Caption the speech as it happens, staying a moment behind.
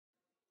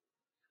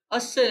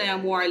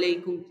Assalamu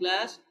alaikum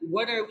class.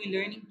 What are we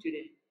learning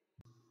today?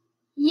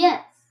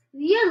 Yes,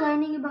 we are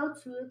learning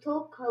about Surah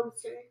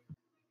Kawthr.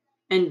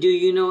 And do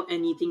you know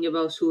anything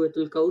about Surah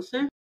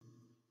Al-Kawthar?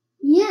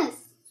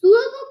 Yes,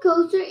 Surah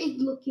Kawthr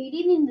is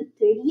located in the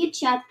 30th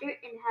chapter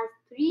and has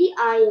three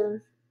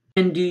ayahs.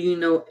 And do you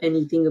know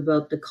anything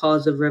about the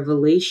cause of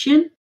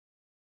revelation?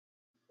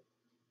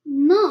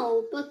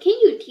 No, but can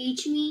you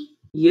teach me?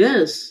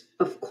 Yes,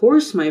 of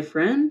course, my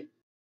friend.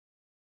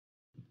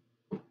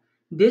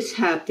 This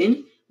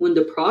happened when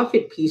the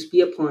Prophet, peace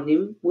be upon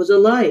him, was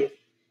alive.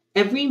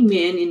 Every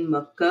man in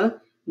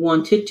Mecca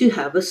wanted to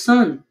have a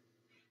son.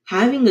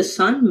 Having a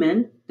son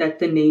meant that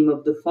the name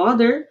of the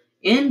father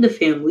and the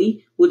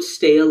family would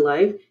stay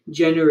alive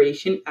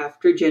generation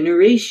after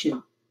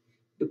generation.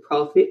 The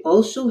Prophet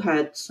also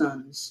had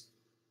sons,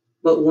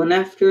 but one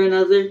after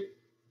another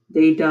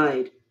they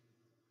died.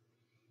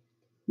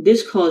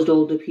 This caused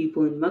all the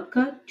people in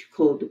Mecca to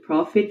call the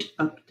Prophet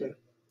Abtar.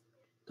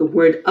 The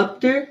word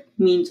Abtar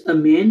means a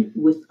man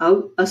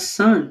without a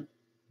son.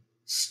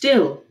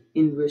 Still,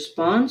 in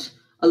response,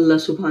 Allah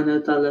subhanahu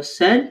wa ta'ala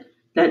said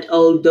that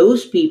all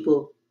those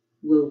people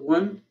will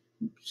once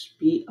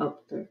be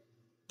Abtar.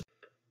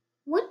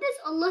 What does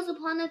Allah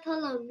subhanahu wa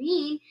ta'ala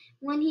mean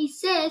when He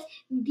says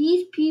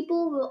these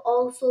people will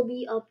also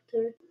be up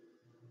there?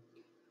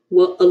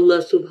 What Allah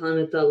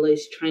subhanahu wa ta'ala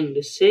is trying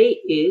to say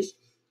is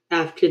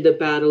after the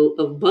battle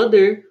of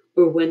Badr,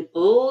 or when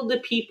all the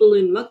people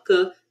in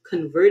Mecca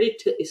converted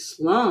to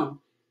Islam,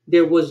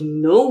 there was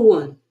no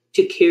one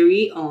to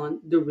carry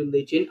on the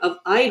religion of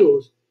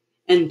idols.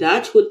 And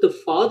that's what the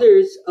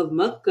fathers of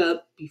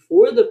Mecca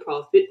before the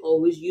Prophet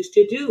always used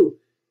to do.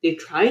 They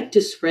tried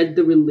to spread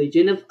the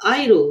religion of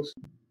idols.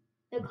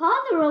 The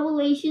cause of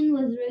revelation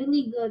was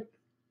really good,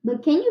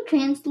 but can you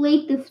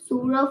translate the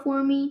surah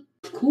for me?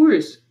 Of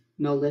course.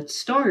 Now let's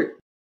start.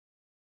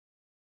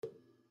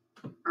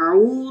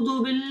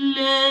 أعوذ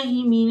بالله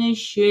من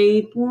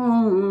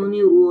الشيطان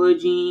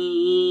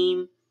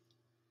الرجيم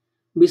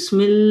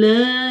بسم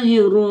الله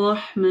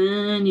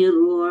الرحمن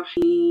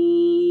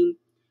الرحيم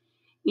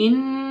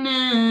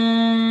إنا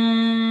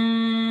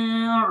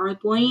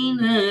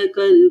أعطيناك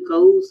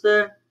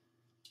الكوثر.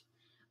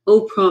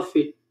 O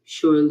Prophet,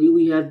 surely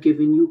we have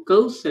given you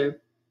Kawthar.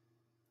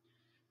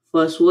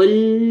 فَصَلِّ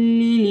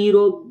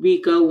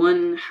لِرَبِّكَ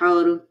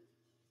وَانْحَرْ.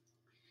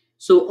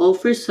 So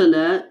offer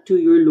salat to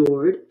your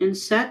Lord and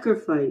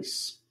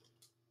sacrifice.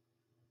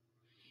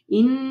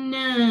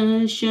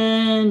 Inna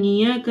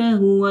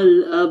shaniyaka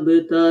huwal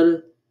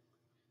abtar.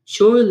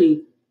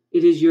 Surely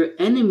it is your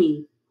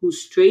enemy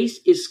whose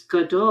trace is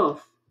cut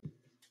off.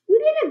 You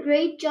did a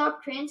great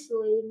job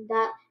translating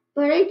that,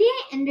 but I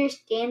didn't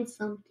understand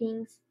some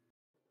things.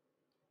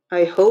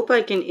 I hope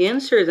I can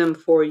answer them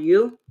for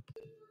you.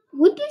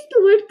 What does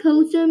the word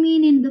Kawthar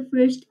mean in the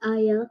first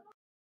ayah?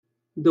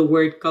 The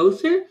word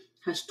Kawthar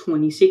has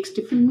 26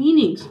 different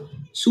meanings.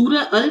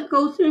 Surah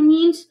Al-Kawthar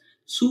means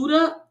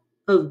Surah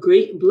of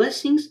great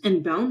blessings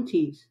and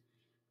bounties.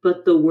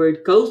 But the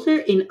word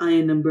Kawthar in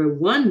ayah number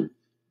 1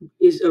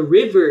 is a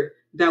river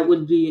that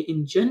would be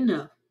in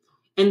Jannah.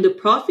 And the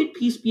Prophet,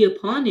 peace be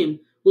upon him,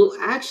 will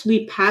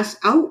actually pass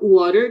out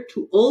water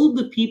to all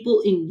the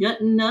people in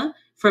Jannah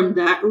from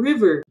that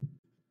river.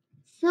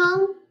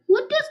 So,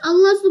 what does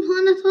Allah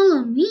subhanahu wa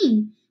ta'ala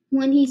mean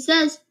when He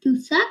says to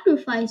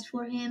sacrifice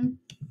for Him?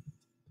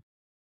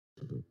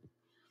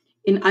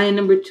 In ayah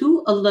number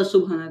 2, Allah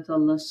subhanahu wa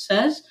ta'ala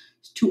says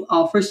to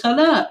offer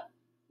salat.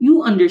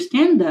 You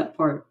understand that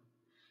part.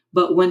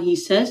 But when He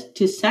says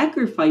to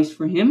sacrifice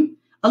for Him,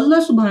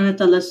 Allah subhanahu wa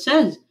ta'ala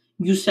says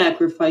you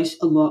sacrifice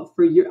a lot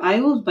for your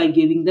idols by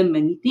giving them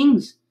many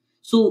things.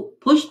 So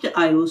push the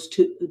idols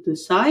to the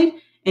side,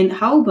 and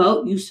how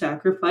about you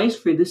sacrifice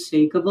for the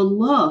sake of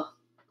Allah?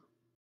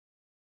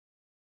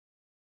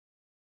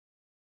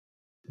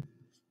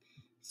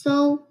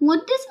 So,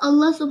 what does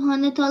Allah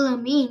subhanahu wa ta'ala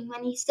mean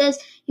when He says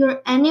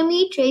your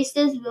enemy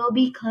traces will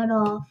be cut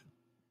off?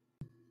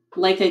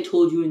 Like I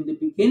told you in the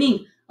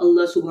beginning,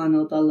 Allah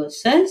subhanahu wa ta'ala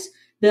says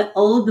that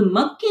all the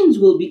Makkans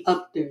will be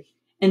up there.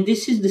 And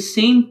this is the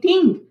same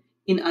thing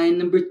in ayah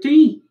number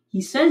 3.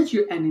 He says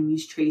your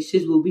enemies'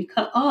 traces will be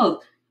cut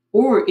off.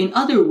 Or, in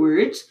other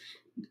words,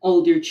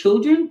 all their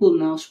children will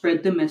now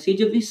spread the message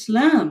of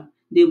Islam.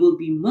 They will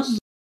be Muslims.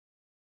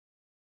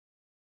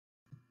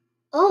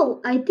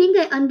 Oh, I think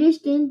I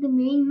understand the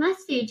main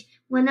message.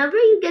 Whenever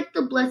you get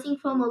the blessing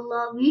from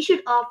Allah, we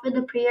should offer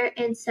the prayer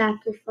and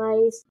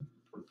sacrifice.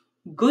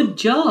 Good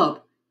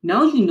job!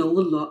 Now you know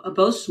a lot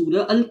about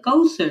Surah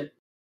Al-Kawthar.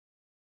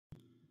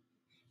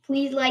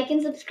 Please like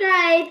and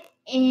subscribe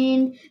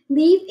and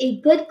leave a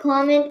good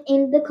comment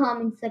in the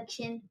comment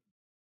section.